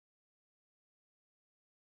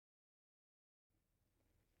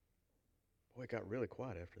Boy, it got really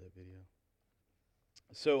quiet after that video.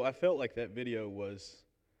 So I felt like that video was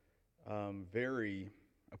very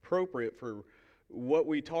appropriate for what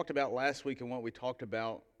we talked about last week and what we talked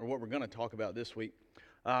about, or what we're going to talk about this week.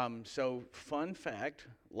 So, fun fact,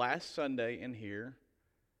 last Sunday in here,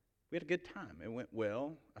 we had a good time. It went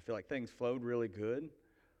well. I feel like things flowed really good.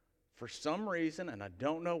 For some reason, and I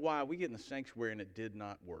don't know why, we get in the sanctuary and it did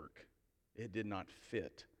not work. It did not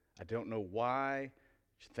fit. I don't know why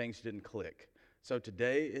things didn't click. So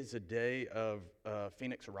today is a day of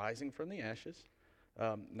Phoenix rising from the ashes.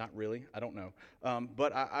 Not really, I don't know.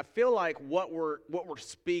 But I feel like what we're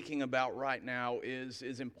speaking about right now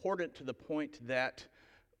is important to the point that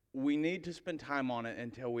we need to spend time on it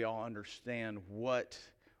until we all understand what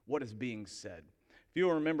is being said. If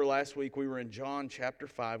you'll remember last week, we were in John chapter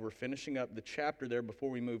 5. We're finishing up the chapter there before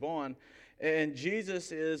we move on. And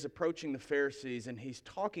Jesus is approaching the Pharisees, and he's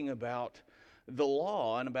talking about the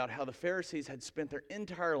law and about how the Pharisees had spent their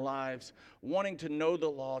entire lives wanting to know the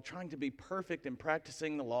law, trying to be perfect in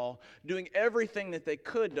practicing the law, doing everything that they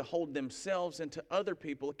could to hold themselves and to other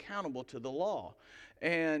people accountable to the law.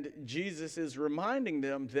 And Jesus is reminding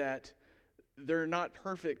them that they're not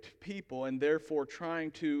perfect people, and therefore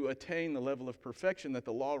trying to attain the level of perfection that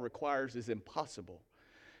the law requires is impossible.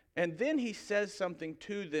 And then he says something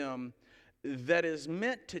to them that is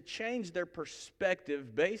meant to change their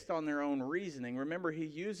perspective based on their own reasoning. Remember, he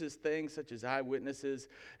uses things such as eyewitnesses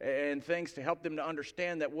and things to help them to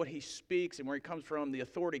understand that what he speaks and where he comes from, the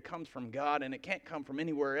authority comes from God, and it can't come from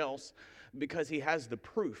anywhere else because he has the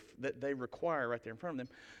proof that they require right there in front of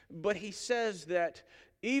them. But he says that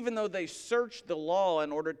even though they searched the law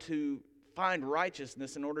in order to find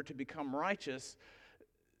righteousness, in order to become righteous,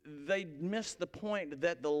 they missed the point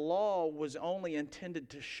that the law was only intended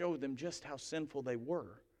to show them just how sinful they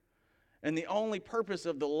were. And the only purpose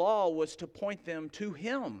of the law was to point them to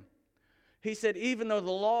him. He said, even though the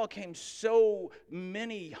law came so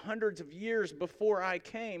many hundreds of years before I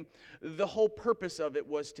came, the whole purpose of it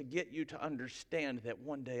was to get you to understand that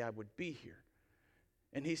one day I would be here.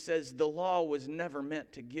 And he says the law was never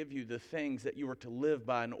meant to give you the things that you were to live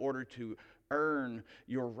by in order to earn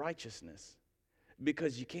your righteousness,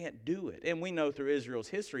 because you can't do it. And we know through Israel's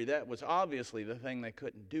history that was obviously the thing they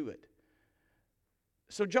couldn't do it.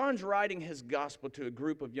 So John's writing his gospel to a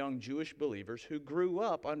group of young Jewish believers who grew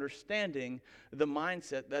up understanding the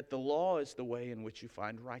mindset that the law is the way in which you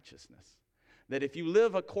find righteousness. That if you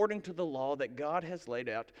live according to the law that God has laid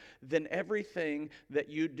out, then everything that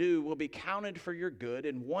you do will be counted for your good,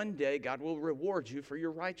 and one day God will reward you for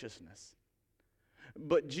your righteousness.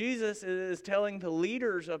 But Jesus is telling the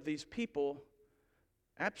leaders of these people,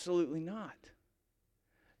 absolutely not.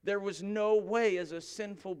 There was no way as a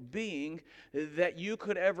sinful being that you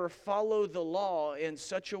could ever follow the law in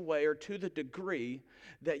such a way or to the degree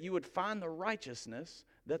that you would find the righteousness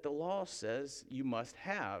that the law says you must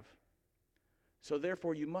have. So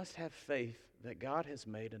therefore, you must have faith that God has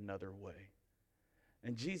made another way.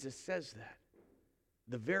 And Jesus says that.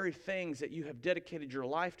 The very things that you have dedicated your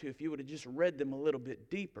life to, if you would have just read them a little bit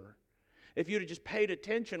deeper, if you'd have just paid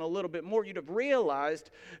attention a little bit more, you'd have realized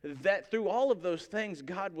that through all of those things,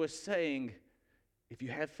 God was saying, if you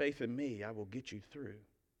have faith in me, I will get you through.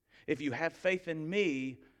 If you have faith in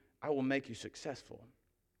me, I will make you successful.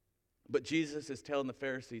 But Jesus is telling the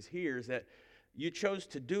Pharisees here is that you chose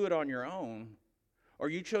to do it on your own, or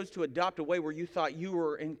you chose to adopt a way where you thought you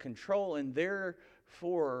were in control, and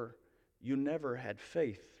therefore you never had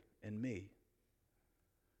faith in me.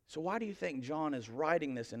 So why do you think John is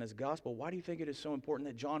writing this in his gospel? Why do you think it is so important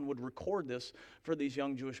that John would record this for these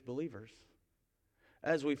young Jewish believers?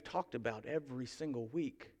 As we've talked about every single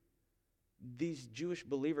week, these Jewish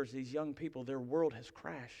believers, these young people, their world has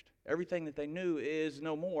crashed. Everything that they knew is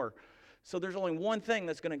no more. So there's only one thing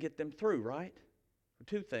that's going to get them through, right? Or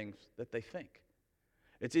two things that they think.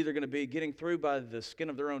 It's either going to be getting through by the skin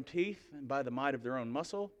of their own teeth and by the might of their own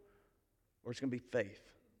muscle, or it's going to be faith.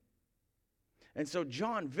 And so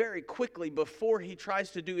John, very quickly, before he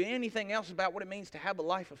tries to do anything else about what it means to have a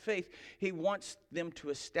life of faith, he wants them to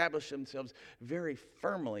establish themselves very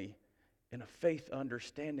firmly in a faith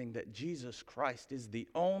understanding that Jesus Christ is the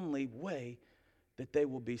only way that they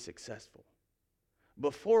will be successful.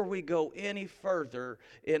 Before we go any further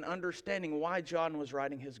in understanding why John was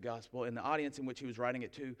writing his gospel and the audience in which he was writing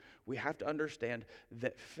it to, we have to understand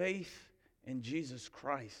that faith in Jesus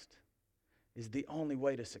Christ is the only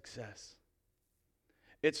way to success.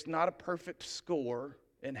 It's not a perfect score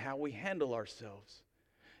in how we handle ourselves.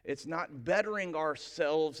 It's not bettering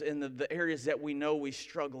ourselves in the areas that we know we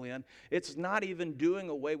struggle in. It's not even doing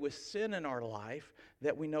away with sin in our life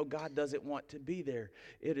that we know God doesn't want to be there.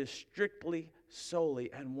 It is strictly,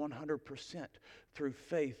 solely, and 100% through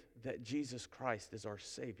faith that Jesus Christ is our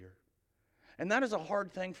Savior. And that is a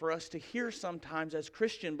hard thing for us to hear sometimes as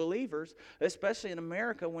Christian believers, especially in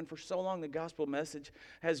America, when for so long the gospel message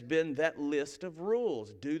has been that list of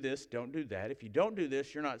rules. Do this, don't do that. If you don't do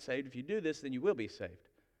this, you're not saved. If you do this, then you will be saved.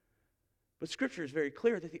 But Scripture is very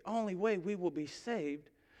clear that the only way we will be saved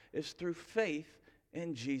is through faith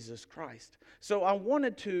in Jesus Christ. So I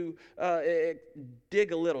wanted to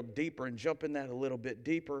dig a little deeper and jump in that a little bit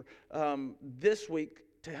deeper this week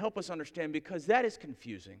to help us understand, because that is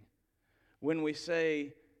confusing. When we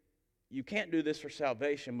say, you can't do this for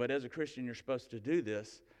salvation, but as a Christian you're supposed to do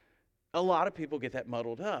this, a lot of people get that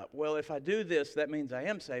muddled up. Well, if I do this, that means I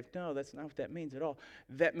am saved. No, that's not what that means at all.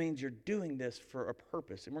 That means you're doing this for a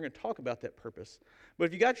purpose, and we're going to talk about that purpose. But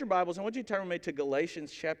if you got your Bibles, I want you to turn with me to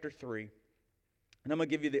Galatians chapter 3, and I'm going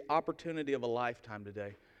to give you the opportunity of a lifetime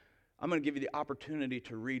today. I'm going to give you the opportunity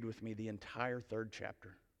to read with me the entire 3rd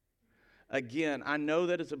chapter. Again, I know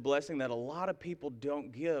that it's a blessing that a lot of people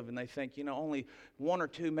don't give, and they think, only 1 or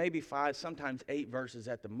 2, maybe 5, sometimes 8 verses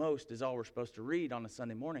at the most is all we're supposed to read on a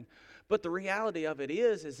Sunday morning. But the reality of it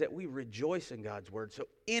is that we rejoice in God's Word. So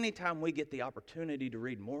anytime we get the opportunity to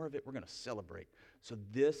read more of it, we're going to celebrate. So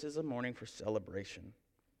this is a morning for celebration.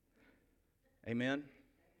 Amen?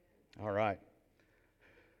 All right.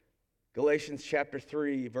 Galatians chapter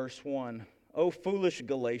 3, verse 1. O foolish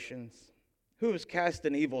Galatians, who has cast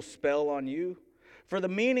an evil spell on you? For the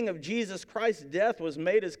meaning of Jesus Christ's death was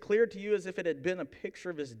made as clear to you as if it had been a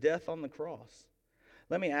picture of his death on the cross.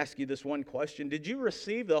 Let me ask you this one question. Did you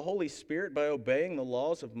receive the Holy Spirit by obeying the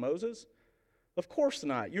laws of Moses? Of course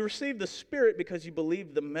not. You received the Spirit because you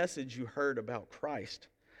believed the message you heard about Christ.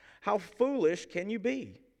 How foolish can you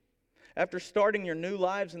be? After starting your new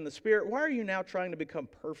lives in the Spirit, why are you now trying to become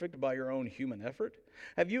perfect by your own human effort?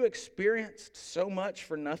 Have you experienced so much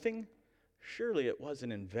for nothing? Surely it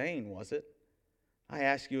wasn't in vain, was it? I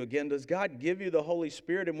ask you again, does God give you the Holy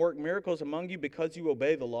Spirit and work miracles among you because you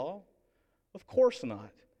obey the law? Of course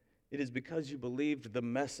not. It is because you believed the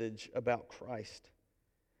message about Christ.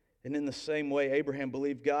 And in the same way, Abraham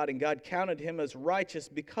believed God, and God counted him as righteous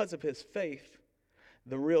because of his faith.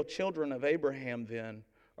 The real children of Abraham, then,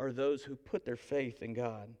 are those who put their faith in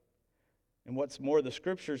God. And what's more, the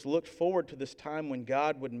Scriptures looked forward to this time when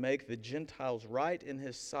God would make the Gentiles right in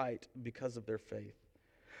his sight because of their faith.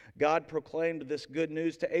 God proclaimed this good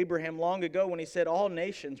news to Abraham long ago when he said, all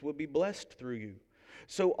nations will be blessed through you.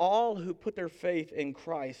 So all who put their faith in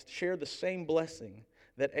Christ share the same blessing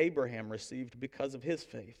that Abraham received because of his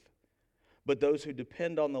faith. But those who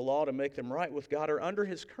depend on the law to make them right with God are under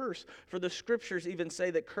his curse. For the Scriptures even say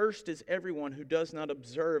that cursed is everyone who does not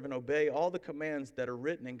observe and obey all the commands that are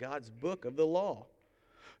written in God's book of the law.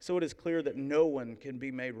 So it is clear that no one can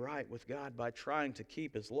be made right with God by trying to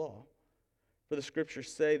keep his law. For the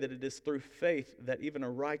Scriptures say that it is through faith that even a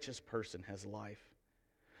righteous person has life.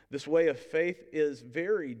 This way of faith is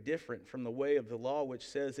very different from the way of the law, which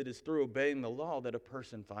says it is through obeying the law that a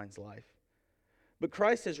person finds life. But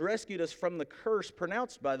Christ has rescued us from the curse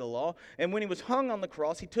pronounced by the law, and when he was hung on the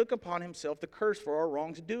cross, he took upon himself the curse for our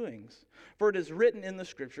wrongdoings. For it is written in the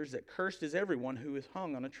Scriptures that cursed is everyone who is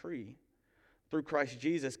hung on a tree. Through Christ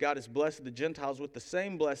Jesus, God has blessed the Gentiles with the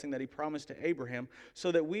same blessing that he promised to Abraham,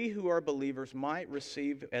 so that we who are believers might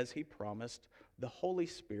receive, as he promised, the Holy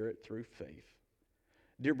Spirit through faith.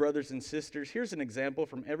 Dear brothers and sisters, here's an example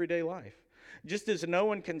from everyday life. Just as no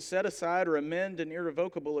one can set aside or amend an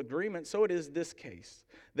irrevocable agreement, so it is this case,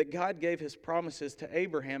 that God gave his promises to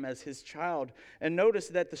Abraham as his child. And notice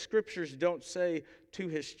that the Scriptures don't say to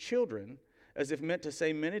his children, as if meant to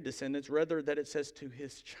say many descendants, rather that it says to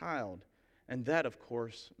his child. And that, of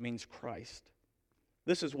course, means Christ.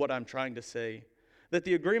 This is what I'm trying to say, that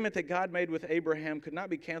the agreement that God made with Abraham could not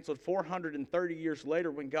be canceled 430 years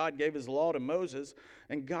later when God gave his law to Moses,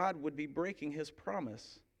 and God would be breaking his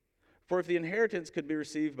promise. For if the inheritance could be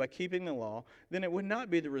received by keeping the law, then it would not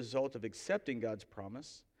be the result of accepting God's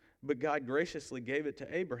promise, but God graciously gave it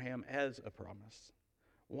to Abraham as a promise.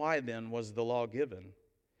 Why then was the law given?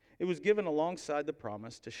 It was given alongside the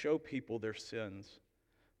promise to show people their sins.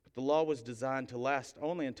 But the law was designed to last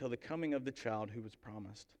only until the coming of the child who was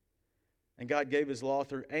promised. And God gave his law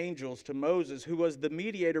through angels to Moses, who was the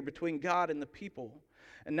mediator between God and the people.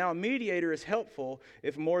 And now a mediator is helpful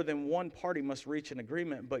if more than one party must reach an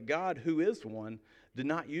agreement, but God, who is one, did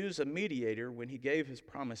not use a mediator when he gave his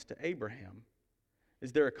promise to Abraham.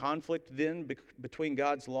 Is there a conflict then between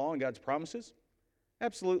God's law and God's promises?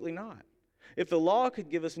 Absolutely not. If the law could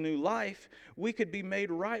give us new life, we could be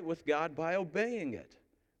made right with God by obeying it.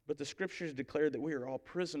 But the Scriptures declare that we are all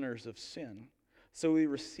prisoners of sin. So we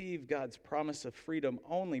receive God's promise of freedom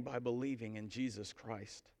only by believing in Jesus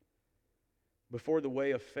Christ. Before the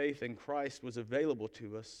way of faith in Christ was available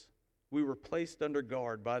to us, we were placed under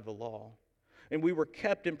guard by the law. And we were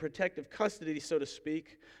kept in protective custody, so to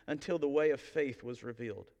speak, until the way of faith was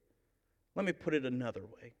revealed. Let me put it another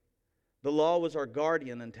way. The law was our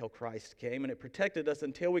guardian until Christ came, and it protected us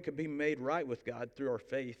until we could be made right with God through our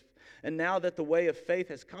faith. And now that the way of faith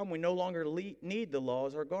has come, we no longer need the law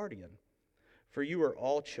as our guardian. For you are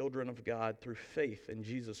all children of God through faith in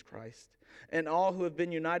Jesus Christ. And all who have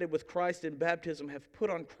been united with Christ in baptism have put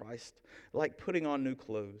on Christ, like putting on new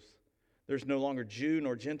clothes. There's no longer Jew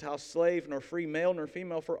nor Gentile, slave nor free, male nor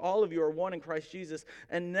female, for all of you are one in Christ Jesus.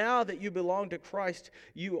 And now that you belong to Christ,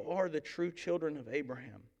 you are the true children of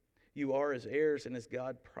Abraham. You are his heirs, and as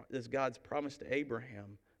God's promise to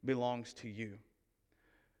Abraham belongs to you.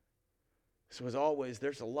 So as always,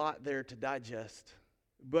 there's a lot there to digest.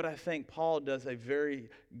 But I think Paul does a very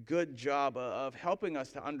good job of helping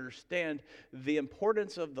us to understand the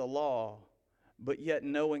importance of the law, but yet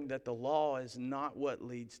knowing that the law is not what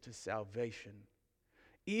leads to salvation.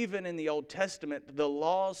 Even in the Old Testament, the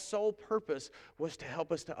law's sole purpose was to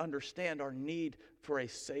help us to understand our need for a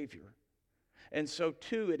Savior. And so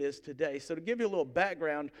too it is today. So to give you a little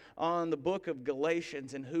background on the book of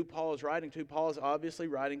Galatians and who Paul is writing to, Paul is obviously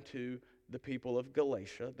writing to the people of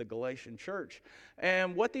Galatia, the Galatian church.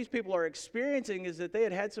 And what these people are experiencing is that they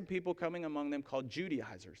had some people coming among them called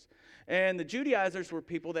Judaizers. And the Judaizers were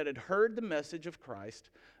people that had heard the message of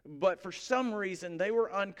Christ, but for some reason they were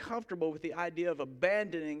uncomfortable with the idea of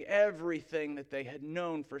abandoning everything that they had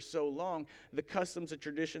known for so long, the customs, the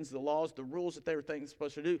traditions, the laws, the rules that they were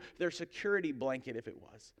supposed to do, their security blanket if it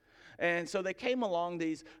was. And so they came along,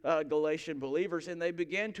 these Galatian believers, and they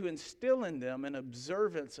began to instill in them an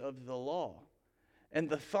observance of the law and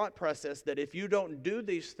the thought process that if you don't do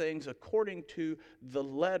these things according to the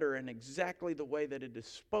letter and exactly the way that it is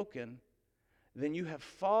spoken, then you have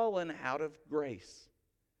fallen out of grace.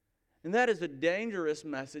 And that is a dangerous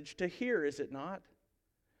message to hear, is it not?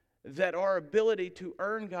 That our ability to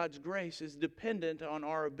earn God's grace is dependent on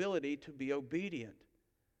our ability to be obedient.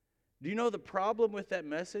 Do you know the problem with that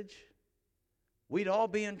message? We'd all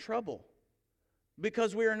be in trouble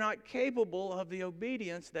because we are not capable of the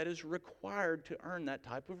obedience that is required to earn that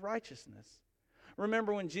type of righteousness.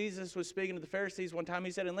 Remember when Jesus was speaking to the Pharisees one time,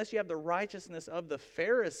 he said, unless you have the righteousness of the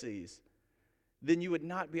Pharisees, then you would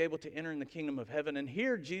not be able to enter in the kingdom of heaven. And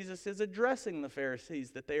here Jesus is addressing the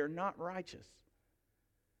Pharisees that they are not righteous.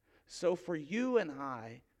 So for you and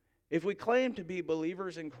I, if we claim to be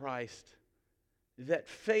believers in Christ, that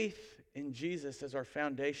faith in Jesus as our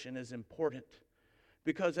foundation is important.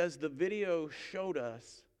 Because as the video showed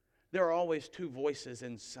us, there are always two voices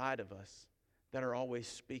inside of us that are always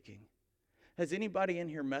speaking. Has anybody in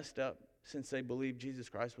here messed up since they believed Jesus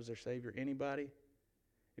Christ was their Savior? Anybody?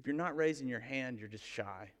 If you're not raising your hand, you're just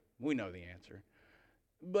shy. We know the answer.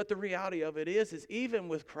 But the reality of it is even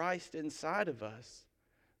with Christ inside of us,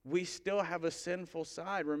 we still have a sinful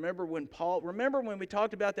side. Remember when we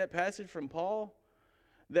talked about that passage from Paul?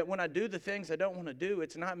 That when I do the things I don't want to do,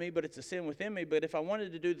 it's not me, but it's a sin within me. But if I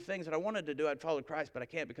wanted to do the things that I wanted to do, I'd follow Christ, but I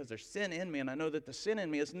can't because there's sin in me. And I know that the sin in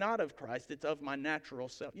me is not of Christ, it's of my natural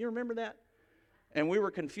self. You remember that? And we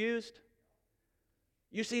were confused.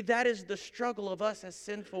 You see, that is the struggle of us as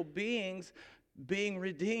sinful beings being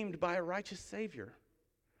redeemed by a righteous Savior.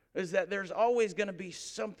 Is that there's always going to be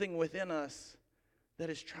something within us that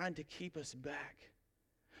is trying to keep us back.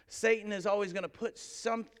 Satan is always going to put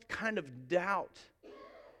some kind of doubt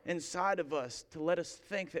inside of us to let us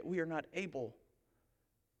think that we are not able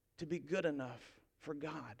to be good enough for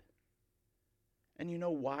God. And you know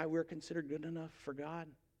why we're considered good enough for God?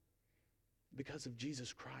 Because of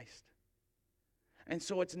Jesus Christ. And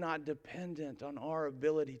so it's not dependent on our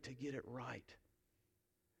ability to get it right.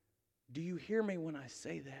 Do you hear me when I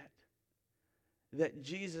say that? That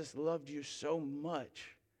Jesus loved you so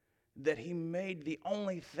much that he made the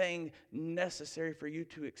only thing necessary for you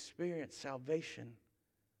to experience salvation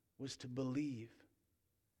was to believe,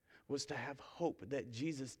 was to have hope that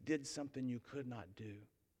Jesus did something you could not do.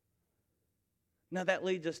 Now that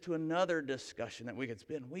leads us to another discussion that we could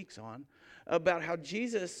spend weeks on about how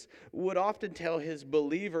Jesus would often tell his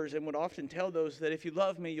believers and would often tell those that if you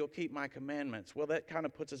love me, you'll keep my commandments. Well, that kind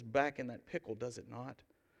of puts us back in that pickle, does it not?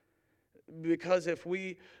 Because if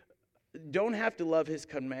we don't have to love his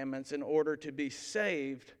commandments in order to be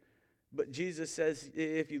saved, but Jesus says,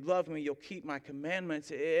 if you love me, you'll keep my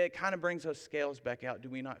commandments, it kind of brings those scales back out, do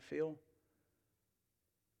we not feel?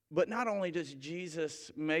 But not only does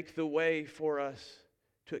Jesus make the way for us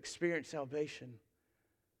to experience salvation,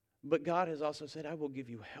 but God has also said, I will give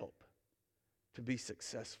you help to be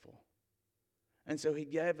successful. And so he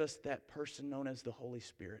gave us that person known as the Holy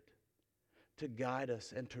Spirit to guide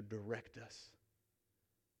us and to direct us.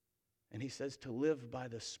 And he says to live by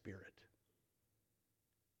the Spirit.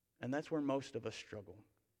 And that's where most of us struggle.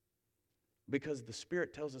 Because the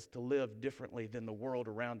Spirit tells us to live differently than the world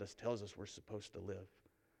around us tells us we're supposed to live.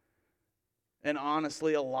 And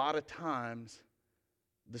honestly, a lot of times,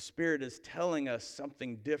 the Spirit is telling us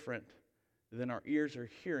something different than our ears are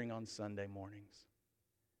hearing on Sunday mornings.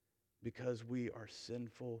 Because we are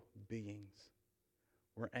sinful beings.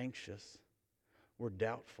 We're anxious. We're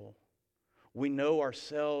doubtful. We know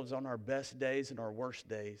ourselves on our best days and our worst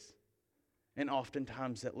days. And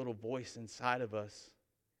oftentimes that little voice inside of us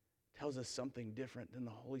tells us something different than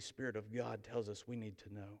the Holy Spirit of God tells us we need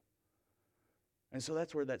to know. And so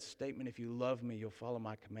that's where that statement, if you love me, you'll follow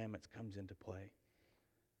my commandments, comes into play.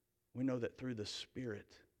 We know that through the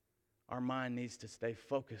Spirit, our mind needs to stay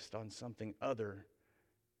focused on something other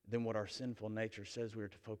than what our sinful nature says we are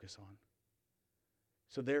to focus on.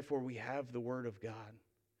 So therefore, we have the Word of God,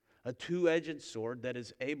 a two-edged sword that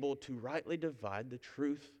is able to rightly divide the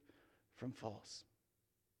truth from false.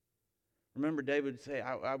 Remember, David would say,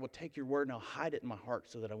 I will take your word and I'll hide it in my heart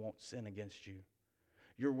so that I won't sin against you.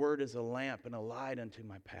 Your word is a lamp and a light unto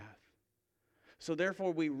my path. So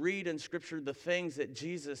therefore, we read in Scripture the things that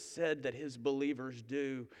Jesus said that his believers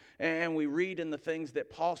do. And we read in the things that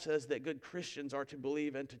Paul says that good Christians are to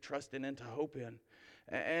believe and to trust in and to hope in.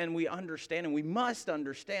 And we understand, and we must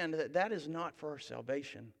understand, that that is not for our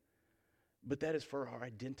salvation, but that is for our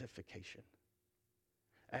identification.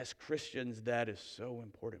 As Christians, that is so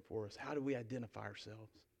important for us. How do we identify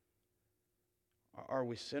ourselves? Are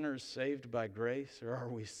we sinners saved by grace, or are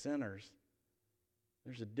we sinners?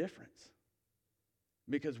 There's a difference.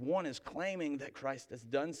 Because one is claiming that Christ has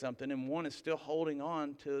done something, and one is still holding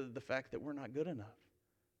on to the fact that we're not good enough.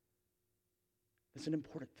 That's an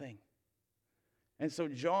important thing. And so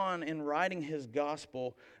John, in writing his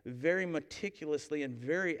gospel, very meticulously and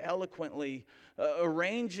very eloquently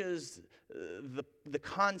arranges the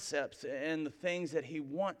concepts and the things that he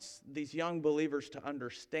wants these young believers to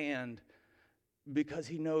understand, because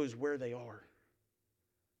he knows where they are.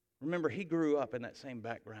 Remember, he grew up in that same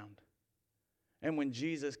background. And when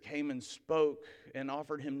Jesus came and spoke and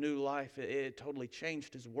offered him new life, it totally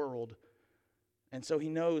changed his world. And so he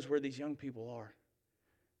knows where these young people are.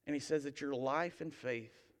 And he says that your life and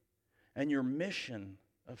faith and your mission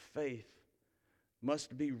of faith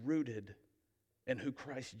must be rooted in who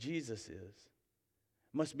Christ Jesus is.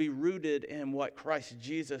 Must be rooted in what Christ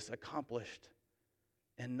Jesus accomplished,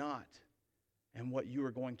 and not in what you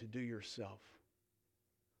are going to do yourself.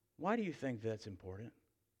 Why do you think that's important?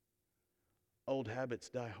 Old habits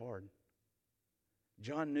die hard.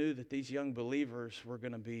 John knew that these young believers were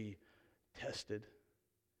going to be tested,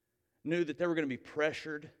 knew that they were going to be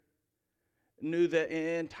pressured, knew that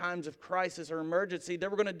in times of crisis or emergency, they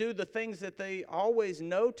were going to do the things that they always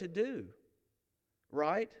know to do,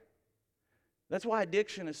 right? That's why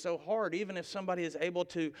addiction is so hard. Even if somebody is able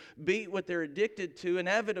to beat what they're addicted to,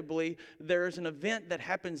 inevitably there's an event that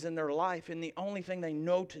happens in their life, and the only thing they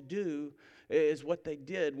know to do is what they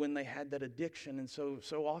did when they had that addiction. And so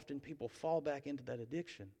often people fall back into that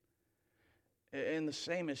addiction. And the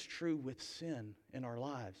same is true with sin in our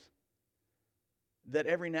lives. That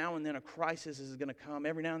every now and then a crisis is going to come.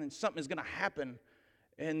 Every now and then something is going to happen.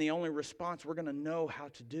 And the only response we're going to know how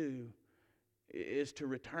to do is to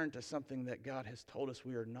return to something that God has told us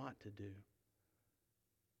we are not to do.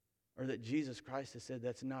 Or that Jesus Christ has said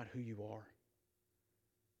that's not who you are.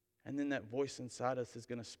 And then that voice inside us is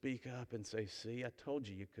going to speak up and say, see, I told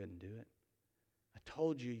you you couldn't do it. I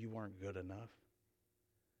told you you weren't good enough.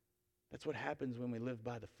 That's what happens when we live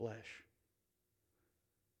by the flesh.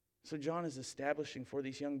 So John is establishing for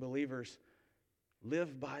these young believers,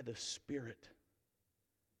 live by the Spirit.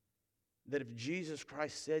 That if Jesus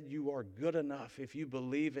Christ said you are good enough, if you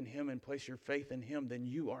believe in Him and place your faith in Him, then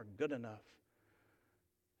you are good enough.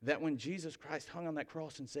 That when Jesus Christ hung on that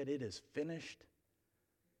cross and said, it is finished,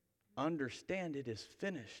 understand it is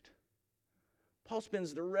finished. Paul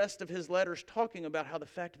spends the rest of his letters talking about how the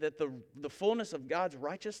fact that the fullness of God's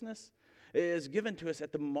righteousness is given to us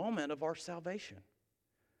at the moment of our salvation.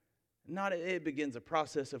 Not it begins a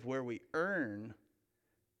process of where we earn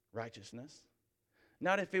righteousness.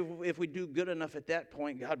 Not if we do good enough at that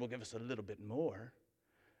point, God will give us a little bit more.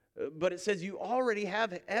 But it says you already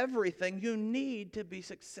have everything you need to be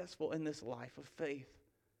successful in this life of faith.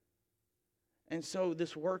 And so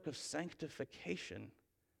this work of sanctification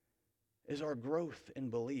is our growth in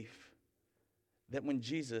belief that when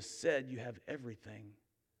Jesus said you have everything,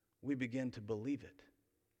 we begin to believe it.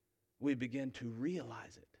 We begin to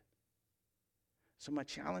realize it. So my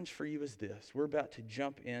challenge for you is this. We're about to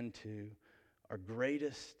jump into our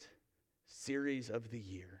greatest series of the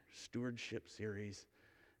year, Stewardship Series.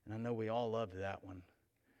 And I know we all loved that one.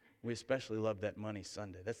 We especially love that Money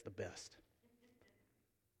Sunday. That's the best.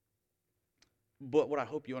 But what I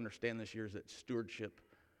hope you understand this year is that stewardship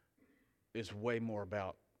is way more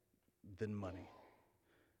about than money.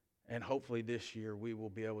 And hopefully this year we will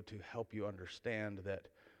be able to help you understand that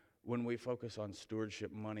when we focus on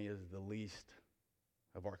stewardship, money is the least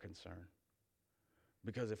of our concern.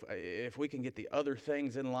 Because if we can get the other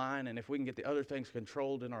things in line and if we can get the other things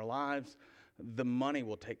controlled in our lives, the money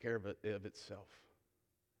will take care of itself.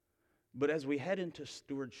 But as we head into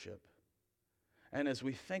stewardship, and as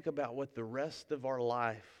we think about what the rest of our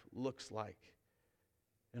life looks like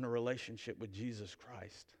in a relationship with Jesus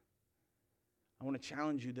Christ, I want to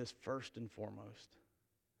challenge you this first and foremost,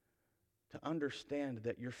 to understand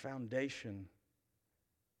that your foundation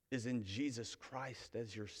is in Jesus Christ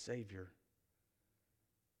as your Savior.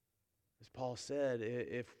 As Paul said,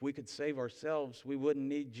 if we could save ourselves, we wouldn't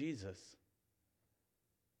need Jesus.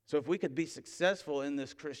 So if we could be successful in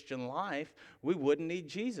this Christian life, we wouldn't need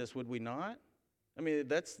Jesus, would we not? I mean,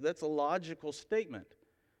 that's a logical statement.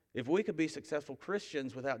 If we could be successful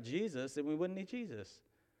Christians without Jesus, then we wouldn't need Jesus.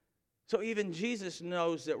 So even Jesus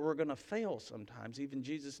knows that we're going to fail sometimes. Even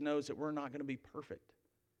Jesus knows that we're not going to be perfect.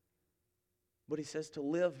 But he says to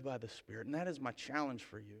live by the Spirit. And that is my challenge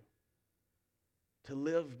for you. To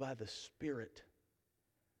live by the Spirit.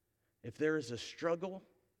 If there is a struggle,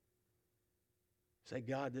 say,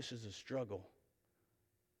 God, this is a struggle.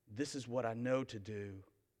 This is what I know to do.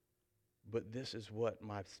 But this is what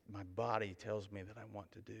my body tells me that I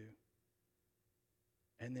want to do.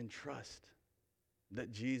 And then trust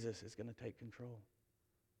that Jesus is going to take control.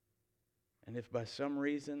 And if by some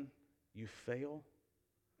reason you fail,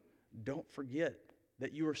 don't forget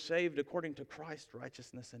that you are saved according to Christ's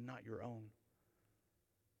righteousness and not your own.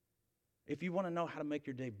 If you want to know how to make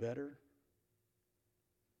your day better,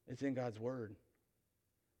 it's in God's Word.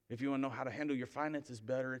 If you want to know how to handle your finances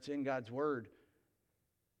better, it's in God's Word.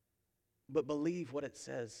 But believe what it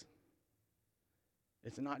says.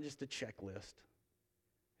 It's not just a checklist.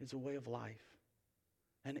 It's a way of life.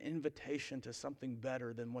 An invitation to something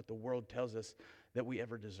better than what the world tells us that we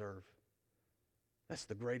ever deserve. That's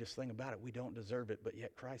the greatest thing about it. We don't deserve it, but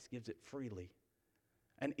yet Christ gives it freely.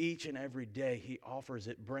 And each and every day he offers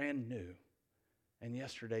it brand new. And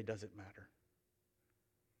yesterday doesn't matter.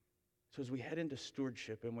 So as we head into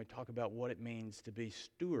stewardship and we talk about what it means to be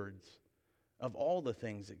stewards of all the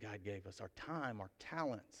things that God gave us, our time, our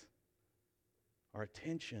talents, our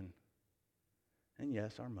attention, and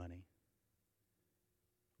yes, our money.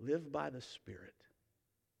 Live by the Spirit.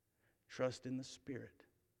 Trust in the Spirit.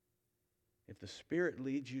 If the Spirit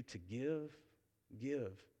leads you to give,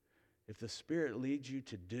 give. If the Spirit leads you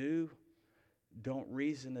to do, don't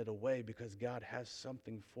reason it away because God has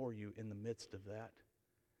something for you in the midst of that.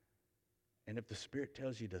 And if the Spirit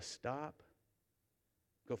tells you to stop,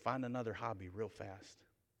 go find another hobby real fast.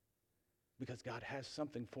 Because God has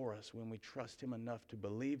something for us when we trust Him enough to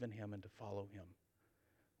believe in Him and to follow Him.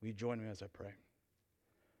 Will you join me as I pray?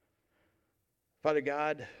 Father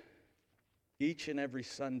God, each and every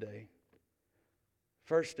Sunday,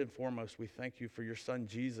 first and foremost, we thank you for your Son,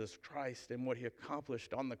 Jesus Christ, and what He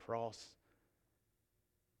accomplished on the cross.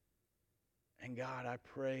 And God, I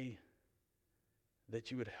pray that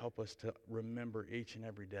you would help us to remember each and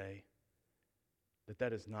every day that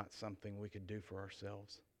that is not something we could do for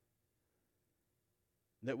ourselves.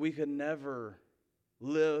 That we could never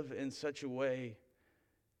live in such a way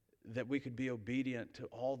that we could be obedient to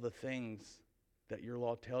all the things that your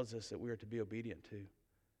law tells us that we are to be obedient to.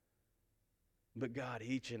 But God,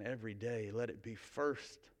 each and every day, let it be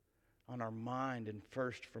first on our mind and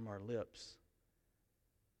first from our lips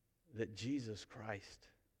that Jesus Christ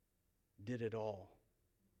did it all.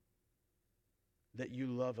 That you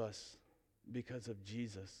love us because of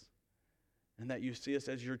Jesus. And that you see us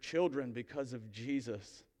as your children because of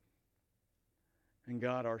Jesus. And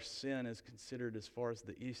God, our sin is considered as far as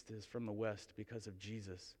the east is from the west because of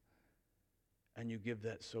Jesus. And you give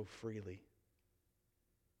that so freely.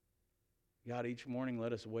 God, each morning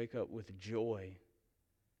let us wake up with joy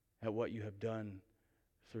at what you have done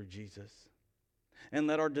through Jesus. And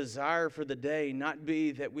let our desire for the day not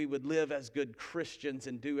be that we would live as good Christians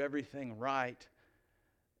and do everything right,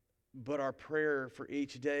 but our prayer for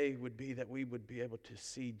each day would be that we would be able to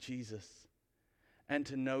see Jesus and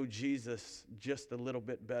to know Jesus just a little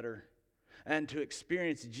bit better. and to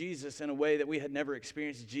experience Jesus in a way that we had never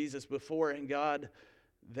experienced Jesus before. And God,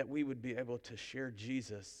 that we would be able to share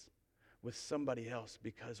Jesus with somebody else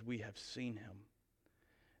because we have seen him,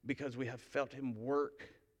 because we have felt him work,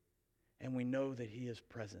 and we know that he is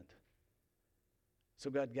present. So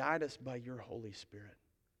God, guide us by your Holy Spirit.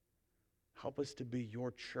 Help us to be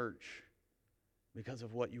your church because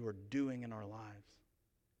of what you are doing in our lives.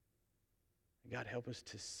 God, help us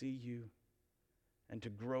to see you and to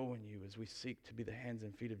grow in you as we seek to be the hands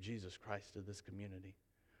and feet of Jesus Christ to this community.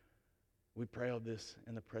 We pray all this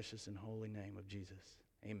in the precious and holy name of Jesus.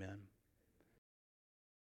 Amen.